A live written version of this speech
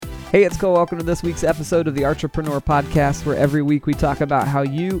Hey, it's Cole. Welcome to this week's episode of the Archipreneur Podcast, where every week we talk about how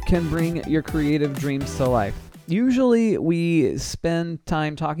you can bring your creative dreams to life. Usually we spend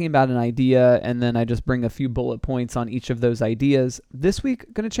time talking about an idea, and then I just bring a few bullet points on each of those ideas. This week,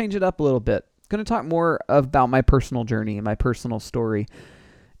 I'm going to change it up a little bit. Going to talk more about my personal journey and my personal story,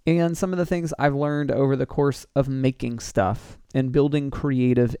 and some of the things I've learned over the course of making stuff and building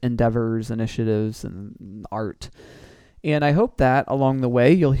creative endeavors, initiatives, and art. And I hope that along the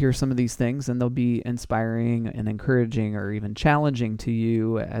way, you'll hear some of these things and they'll be inspiring and encouraging or even challenging to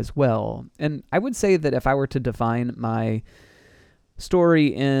you as well. And I would say that if I were to define my story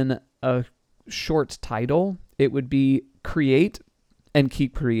in a short title, it would be create and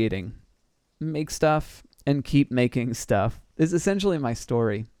keep creating. Make stuff and keep making stuff is essentially my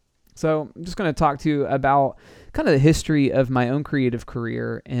story. So I'm just going to talk to you about kind of the history of my own creative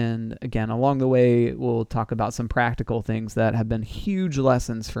career. And again, along the way, we'll talk about some practical things that have been huge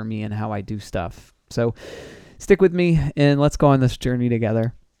lessons for me in how I do stuff. So stick with me and let's go on this journey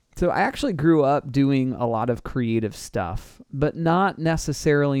together. So I actually grew up doing a lot of creative stuff, but not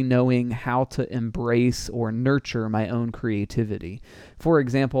necessarily knowing how to embrace or nurture my own creativity. For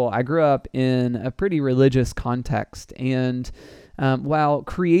example, I grew up in a pretty religious context, and while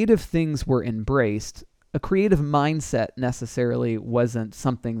creative things were embraced, a creative mindset necessarily wasn't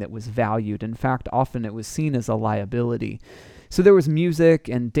something that was valued. In fact, often it was seen as a liability. So there was music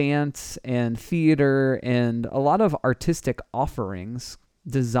and dance and theater and a lot of artistic offerings,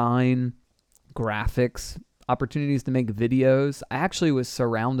 design, graphics, opportunities to make videos. I actually was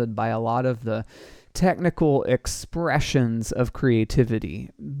surrounded by a lot of the technical expressions of creativity,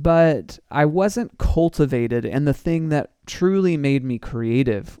 but I wasn't cultivated in the thing that truly made me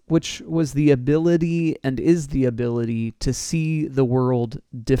creative, which was the ability and is the ability to see the world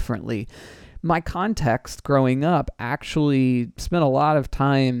differently. My context growing up actually spent a lot of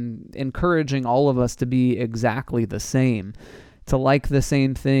time encouraging all of us to be exactly the same, to like the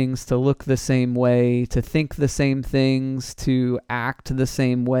same things, to look the same way, to think the same things, to act the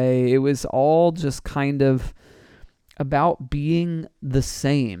same way. It was all just kind of about being the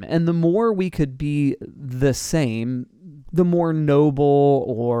same. And the more we could be the same, the more noble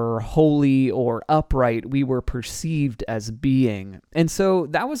or holy or upright we were perceived as being. And so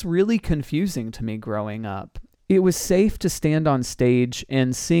that was really confusing to me growing up. It was safe to stand on stage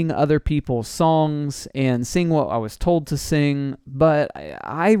and sing other people's songs and sing what I was told to sing, but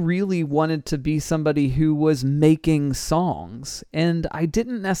I really wanted to be somebody who was making songs, and I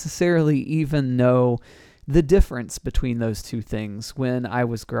didn't necessarily even know the difference between those two things when I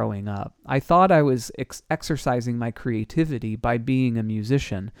was growing up. I thought I was exercising my creativity by being a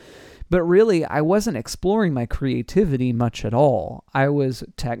musician, but really I wasn't exploring my creativity much at all. I was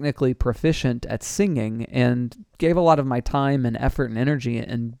technically proficient at singing and gave a lot of my time and effort and energy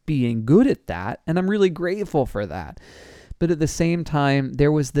in being good at that, and I'm really grateful for that. But at the same time,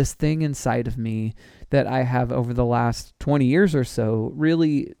 there was this thing inside of me that I have over the last 20 years or so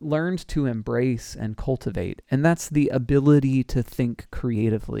really learned to embrace and cultivate. And that's the ability to think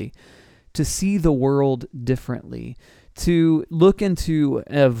creatively, to see the world differently, to look into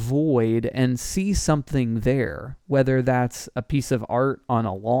a void and see something there, whether that's a piece of art on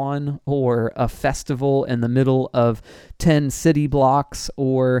a lawn or a festival in the middle of 10 city blocks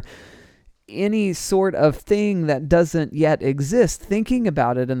or any sort of thing that doesn't yet exist, thinking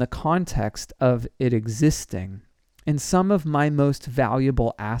about it in the context of it existing. And some of my most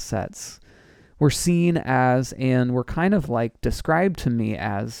valuable assets were seen as, and were kind of like described to me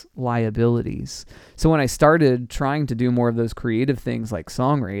as, liabilities. So when I started trying to do more of those creative things like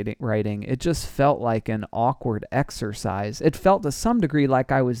songwriting, it just felt like an awkward exercise. It felt to some degree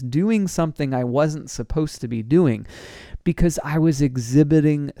like I was doing something I wasn't supposed to be doing, because I was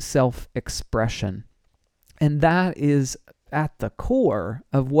exhibiting self-expression. And that is at the core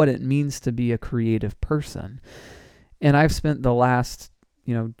of what it means to be a creative person. And I've spent the last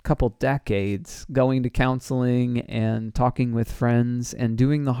couple decades going to counseling and talking with friends and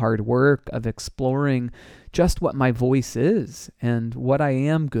doing the hard work of exploring just what my voice is and what I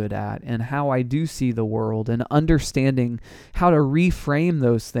am good at and how I do see the world, and understanding how to reframe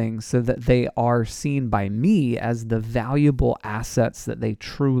those things so that they are seen by me as the valuable assets that they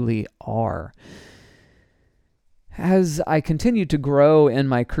truly are. As I continued to grow in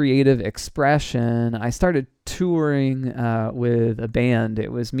my creative expression, I started touring with a band.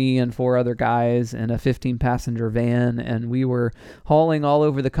 It was me and 4 other guys in a 15-passenger van, and we were hauling all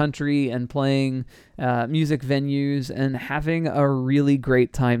over the country and playing music venues and having a really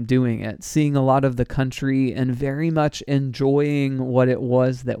great time doing it, seeing a lot of the country and very much enjoying what it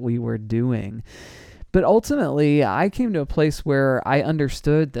was that we were doing. But ultimately, I came to a place where I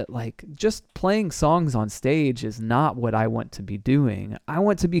understood that like just playing songs on stage is not what I want to be doing. I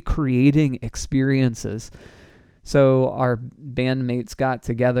want to be creating experiences. So our bandmates got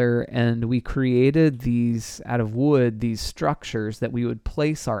together and we created these out of wood, these structures that we would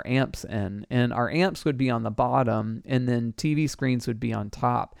place our amps in, and our amps would be on the bottom and then TV screens would be on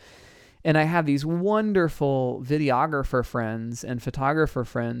top. And I have these wonderful videographer friends and photographer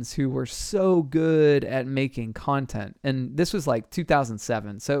friends who were so good at making content. And this was like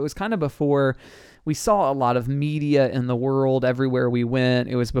 2007. So it was kind of before we saw a lot of media in the world everywhere we went.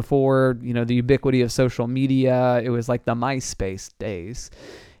 It was before, the ubiquity of social media. It was like the MySpace days.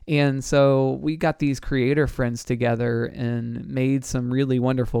 And so we got these creator friends together and made some really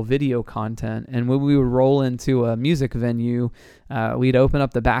wonderful video content. And when we would roll into a music venue, we'd open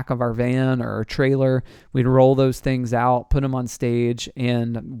up the back of our van or our trailer. We'd roll those things out, put them on stage,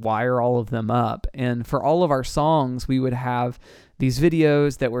 and wire all of them up. And for all of our songs, we would have these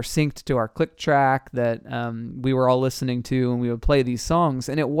videos that were synced to our click track that we were all listening to, and we would play these songs.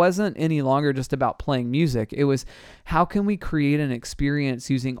 And it wasn't any longer just about playing music. It was, how can we create an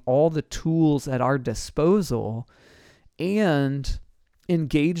experience using all the tools at our disposal and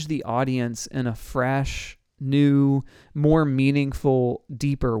engage the audience in a fresh, new, more meaningful,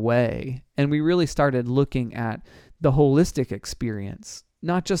 deeper way? And we really started looking at the holistic experience,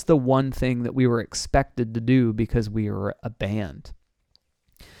 not just the one thing that we were expected to do because we were a band.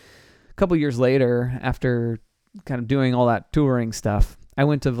 A couple years later, after kind of doing all that touring stuff, I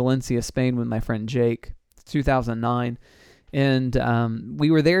went to Valencia, Spain with my friend Jake, 2009, and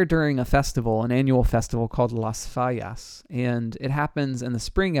we were there during a festival, an annual festival called Las Fallas, and it happens in the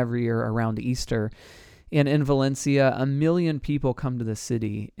spring every year around Easter. And in Valencia, 1 million people come to the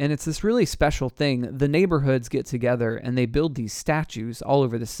city. And it's this really special thing. The neighborhoods get together and they build these statues all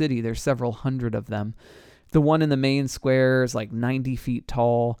over the city. There's several hundred of them. The one in the main square is like 90 feet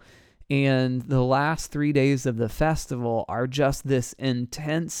tall. And the last 3 days of the festival are just this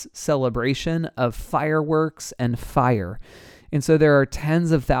intense celebration of fireworks and fire. And so there are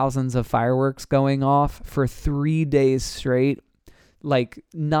tens of thousands of fireworks going off for 3 days straight. Like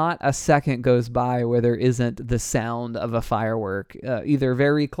not a second goes by where there isn't the sound of a firework, either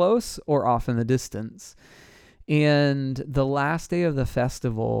very close or off in the distance. And the last day of the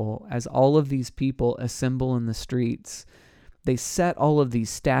festival, as all of these people assemble in the streets, they set all of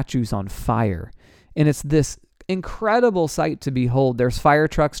these statues on fire. And it's this incredible sight to behold. There's fire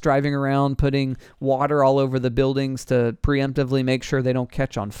trucks driving around, putting water all over the buildings to preemptively make sure they don't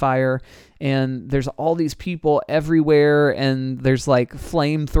catch on fire. And there's all these people everywhere, and there's like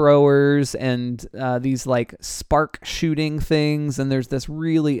flamethrowers and these like spark shooting things, and there's this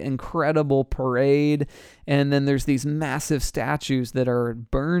really incredible parade, and then there's these massive statues that are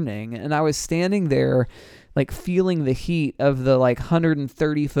burning. And I was standing there like feeling the heat of the like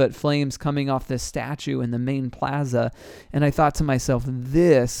 130-foot flames coming off this statue in the main plaza. And I thought to myself,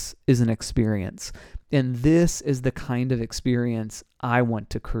 this is an experience. And this is the kind of experience I want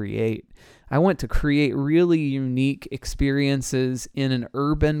to create. I want to create really unique experiences in an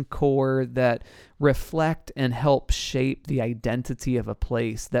urban core that reflect and help shape the identity of a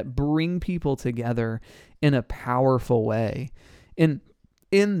place, that bring people together in a powerful way. And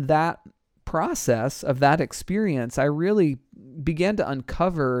in that process of that experience, I really began to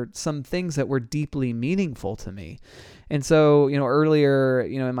uncover some things that were deeply meaningful to me. And so, earlier,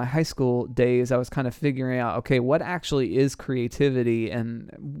 in my high school days, I was kind of figuring out, okay, what actually is creativity and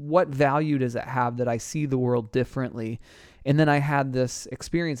what value does it have that I see the world differently? And then I had this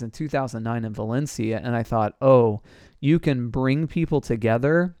experience in 2009 in Valencia, and I thought, oh, you can bring people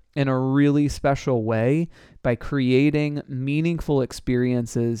together in a really special way by creating meaningful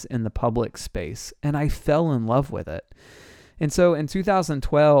experiences in the public space. And I fell in love with it. And so in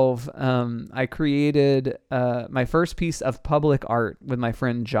 2012, I created my first piece of public art with my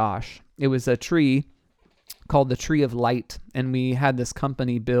friend Josh. It was a tree called the Tree of Light, and we had this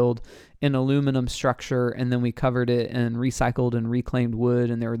company build an aluminum structure, and then we covered it in recycled and reclaimed wood,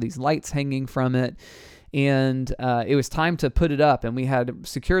 and there were these lights hanging from it. And it was time to put it up, and we had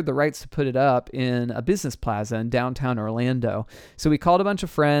secured the rights to put it up in a business plaza in downtown Orlando. So we called a bunch of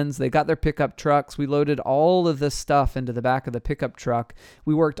friends. They got their pickup trucks. We loaded all of this stuff into the back of the pickup truck.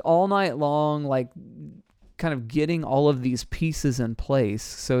 We worked all night long, like kind of getting all of these pieces in place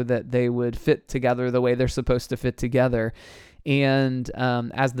so that they would fit together the way they're supposed to fit together. And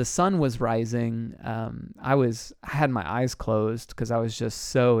as the sun was rising, I had my eyes closed because I was just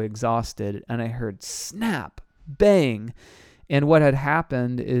so exhausted, and I heard snap, bang, And what had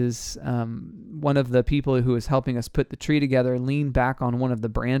happened is one of the people who was helping us put the tree together leaned back on one of the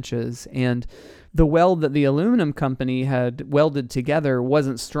branches, and the weld that the aluminum company had welded together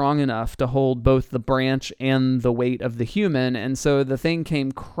wasn't strong enough to hold both the branch and the weight of the human, and so the thing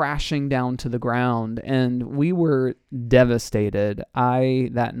came crashing down to the ground, and we were devastated. I,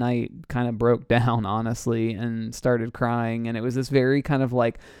 that night, kind of broke down, honestly, and started crying, and it was this very kind of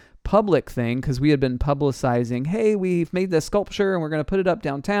like public thing, because we had been publicizing, hey, we've made this sculpture and we're going to put it up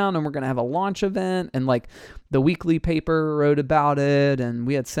downtown and we're going to have a launch event, and like the weekly paper wrote about it, and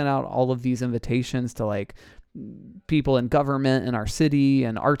we had sent out all of these invitations to like people in government in our city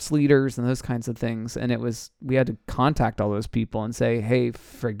and arts leaders and those kinds of things, and we had to contact all those people and say, hey,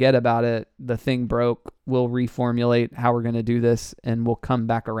 forget about it, the thing broke, we'll reformulate how we're going to do this and we'll come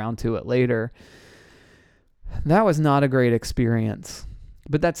back around to it later. That was not a great experience.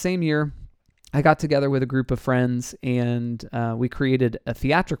 But that same year, I got together with a group of friends, and we created a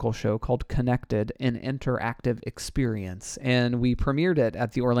theatrical show called Connected, an interactive experience. And we premiered it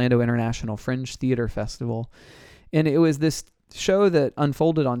at the Orlando International Fringe Theater Festival. And it was this show that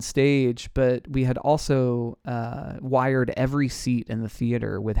unfolded on stage, but we had also wired every seat in the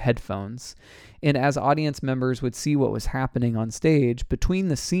theater with headphones. And as audience members would see what was happening on stage, between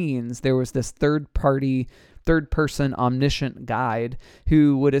the scenes, there was this third-person omniscient guide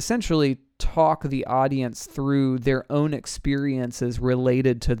who would essentially talk the audience through their own experiences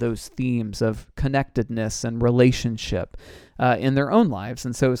related to those themes of connectedness and relationship in their own lives.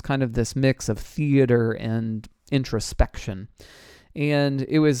 And so it was kind of this mix of theater and introspection. And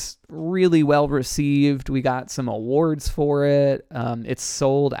it was really well received. We got some awards for it. It's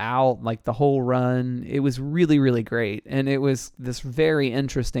sold out, like the whole run. It was really, really great. And it was this very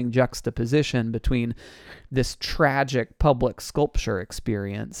interesting juxtaposition between this tragic public sculpture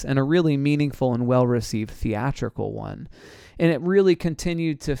experience and a really meaningful and well-received theatrical one. And it really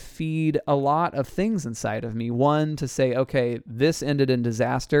continued to feed a lot of things inside of me. One, to say, okay, this ended in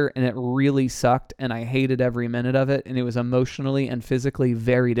disaster and it really sucked and I hated every minute of it and it was emotionally and physically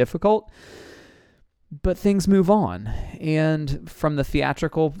very difficult. But things move on. And from the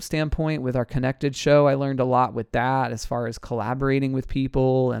theatrical standpoint with our Connected show, I learned a lot with that as far as collaborating with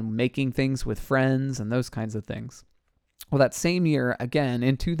people and making things with friends and those kinds of things. Well, that same year, again,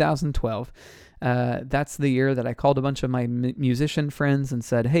 in 2012, that's the year that I called a bunch of my musician friends and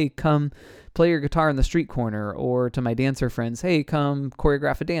said, hey, come play your guitar in the street corner, or to my dancer friends, hey, come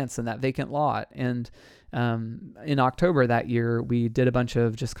choreograph a dance in that vacant lot. And in October that year, we did a bunch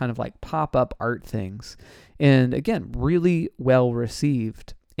of just kind of like pop-up art things. And again, really well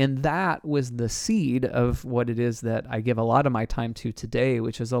received. And that was the seed of what it is that I give a lot of my time to today,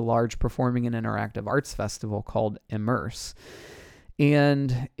 which is a large performing and interactive arts festival called Immerse.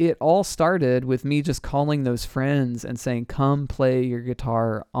 And it all started with me just calling those friends and saying, come play your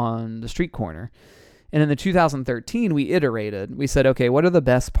guitar on the street corner. And in the 2013, we iterated. We said, okay, what are the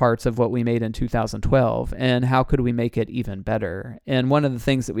best parts of what we made in 2012, and how could we make it even better? And one of the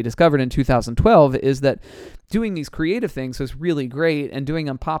things that we discovered in 2012 is that doing these creative things was really great, and doing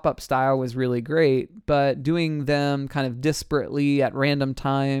them pop-up style was really great, but doing them kind of disparately at random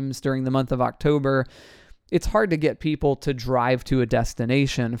times during the month of October, it's hard to get people to drive to a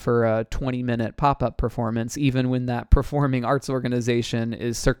destination for a 20-minute pop-up performance, even when that performing arts organization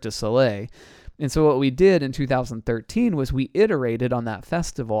is Cirque du Soleil. And so what we did in 2013 was we iterated on that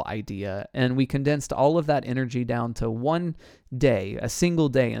festival idea, and we condensed all of that energy down to one day, a single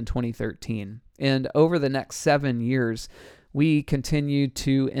day in 2013. And over the next 7 years, we continued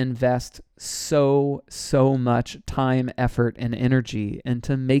to invest so much time, effort, and energy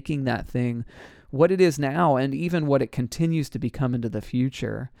into making that thing what it is now, and even what it continues to become into the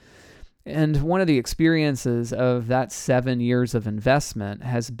future. And one of the experiences of that 7 years of investment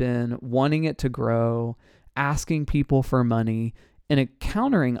has been wanting it to grow, asking people for money, and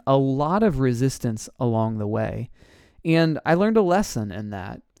encountering a lot of resistance along the way. And I learned a lesson in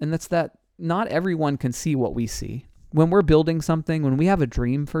that, and that's that not everyone can see what we see. When we're building something, when we have a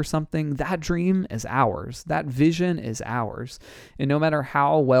dream for something, that dream is ours. That vision is ours. And no matter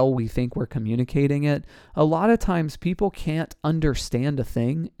how well we think we're communicating it, a lot of times people can't understand a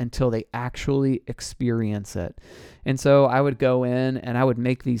thing until they actually experience it. And so I would go in and I would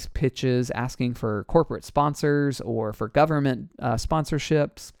make these pitches asking for corporate sponsors or for government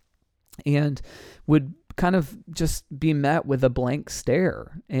sponsorships, and would kind of just be met with a blank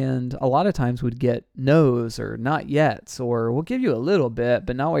stare, and a lot of times would get no's or not yet's, or we'll give you a little bit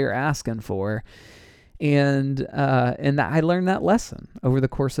but not what you're asking for. And that I learned that lesson over the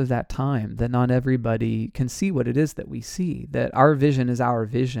course of that time, that not everybody can see what it is that we see, that our vision is our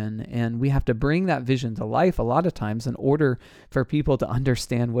vision, and we have to bring that vision to life a lot of times in order for people to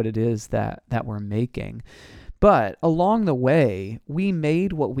understand what it is that we're making. But along the way, we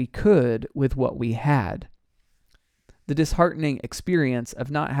made what we could with what we had. The disheartening experience of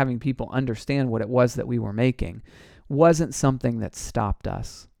not having people understand what it was that we were making wasn't something that stopped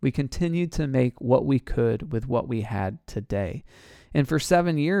us. We continued to make what we could with what we had today. And for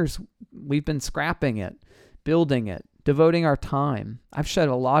 7 years, we've been scrapping it, building it, devoting our time. I've shed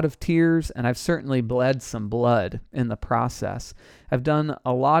a lot of tears, and I've certainly bled some blood in the process. I've done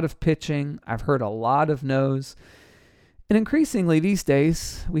a lot of pitching. I've heard a lot of no's. And increasingly these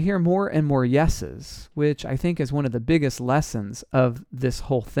days, we hear more and more yeses, which I think is one of the biggest lessons of this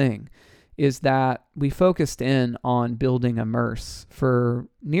whole thing, is that we focused in on building Immerse for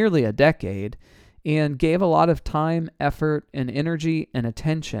nearly a decade and gave a lot of time, effort, and energy and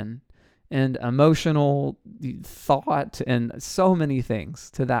attention and emotional thought and so many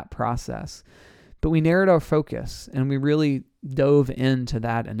things to that process. But we narrowed our focus and we really dove into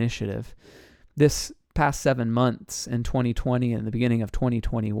that initiative. This past 7 months in 2020 and the beginning of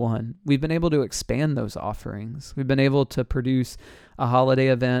 2021, we've been able to expand those offerings. We've been able to produce a holiday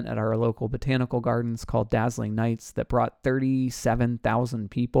event at our local botanical gardens called Dazzling Nights that brought 37,000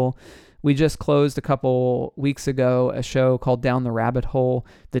 people. We just closed a couple weeks ago a show called Down the Rabbit Hole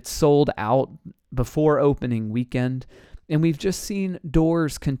that sold out before opening weekend. And we've just seen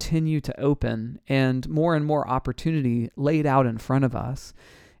doors continue to open and more opportunity laid out in front of us.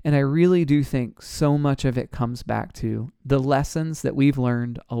 And I really do think so much of it comes back to the lessons that we've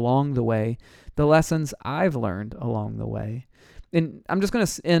learned along the way, the lessons I've learned along the way. And I'm just going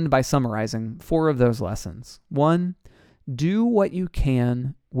to end by summarizing 4 of those lessons. 1, do what you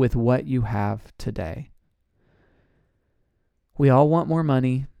can with what you have today. We all want more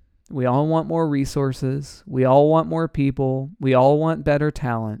money. We all want more resources. We all want more people. We all want better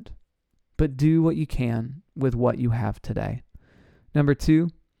talent. But do what you can with what you have today. Number 2,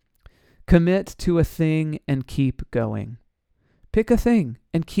 commit to a thing and keep going. Pick a thing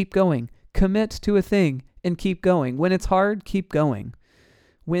and keep going. Commit to a thing and keep going. When it's hard, keep going.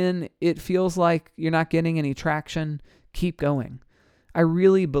 When it feels like you're not getting any traction, keep going. I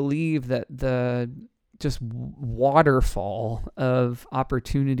really believe that the just waterfall of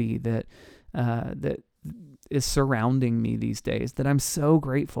opportunity that is surrounding me these days, that I'm so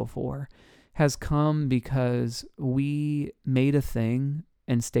grateful for, has come because we made a thing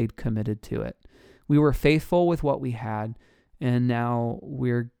and stayed committed to it. We were faithful with what we had, and now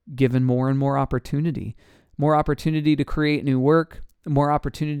we're given more and more opportunity to create new work, more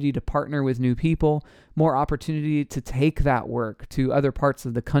opportunity to partner with new people, more opportunity to take that work to other parts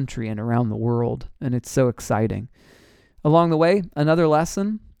of the country and around the world. And it's so exciting. Along the way, another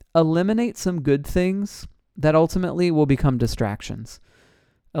lesson: eliminate some good things that ultimately will become distractions.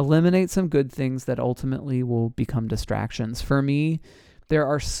 Eliminate some good things that ultimately will become distractions. For me, there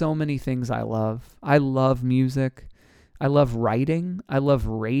are so many things I love. I love music. I love writing. I love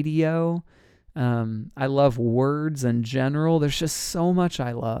radio. I love words in general. There's just so much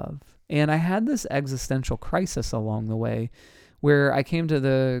I love. And I had this existential crisis along the way where I came to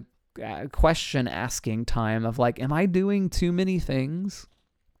the question asking time of like, am I doing too many things?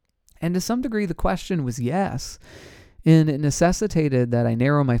 And to some degree, the question was yes. And it necessitated that I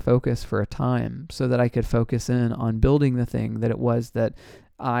narrow my focus for a time so that I could focus in on building the thing that it was that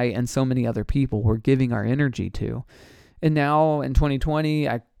I and so many other people were giving our energy to. And now in 2020,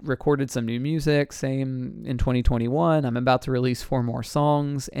 I recorded some new music. Same in 2021. I'm about to release 4 more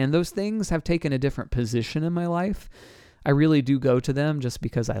songs. And those things have taken a different position in my life. I really do go to them just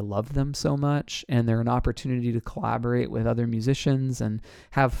because I love them so much, and they're an opportunity to collaborate with other musicians and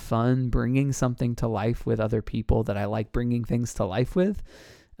have fun bringing something to life with other people that I like bringing things to life with.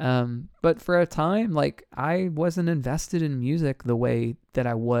 But for a time, like, I wasn't invested in music the way that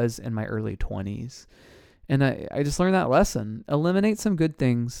I was in my early 20s. And I just learned that lesson. Eliminate some good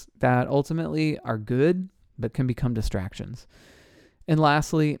things that ultimately are good, but can become distractions. And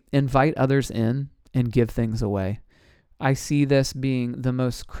lastly, invite others in and give things away. I see this being the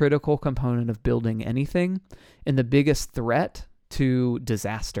most critical component of building anything and the biggest threat to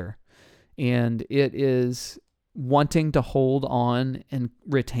disaster. And it is wanting to hold on and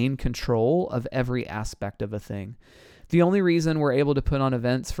retain control of every aspect of a thing. The only reason we're able to put on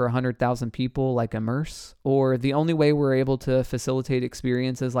events for 100,000 people like Immerse, or the only way we're able to facilitate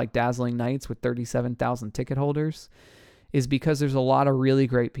experiences like Dazzling Nights with 37,000 ticket holders, is because there's a lot of really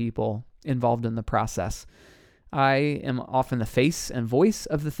great people involved in the process. I am often the face and voice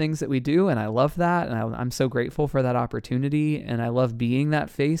of the things that we do, and I love that, and I'm so grateful for that opportunity, and I love being that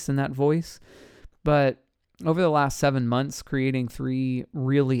face and that voice. But over the last 7 months, creating 3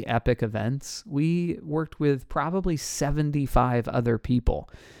 really epic events, we worked with probably 75 other people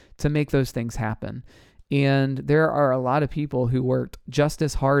to make those things happen. And there are a lot of people who worked just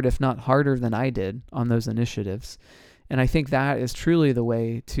as hard, if not harder than I did on those initiatives. And I think that is truly the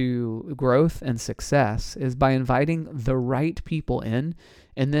way to growth and success, is by inviting the right people in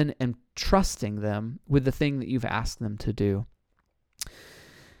and then entrusting them with the thing that you've asked them to do.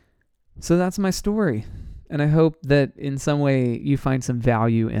 So that's my story. And I hope that in some way you find some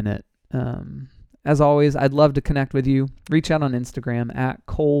value in it. As always, I'd love to connect with you. Reach out on Instagram at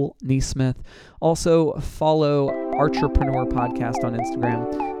Cole Neesmith. Also, follow Artrepreneur Podcast on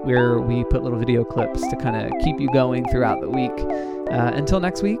Instagram, where we put little video clips to kind of keep you going throughout the week. Until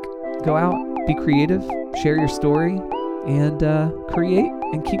next week, go out, be creative, share your story, and create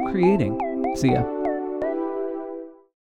and keep creating. See ya.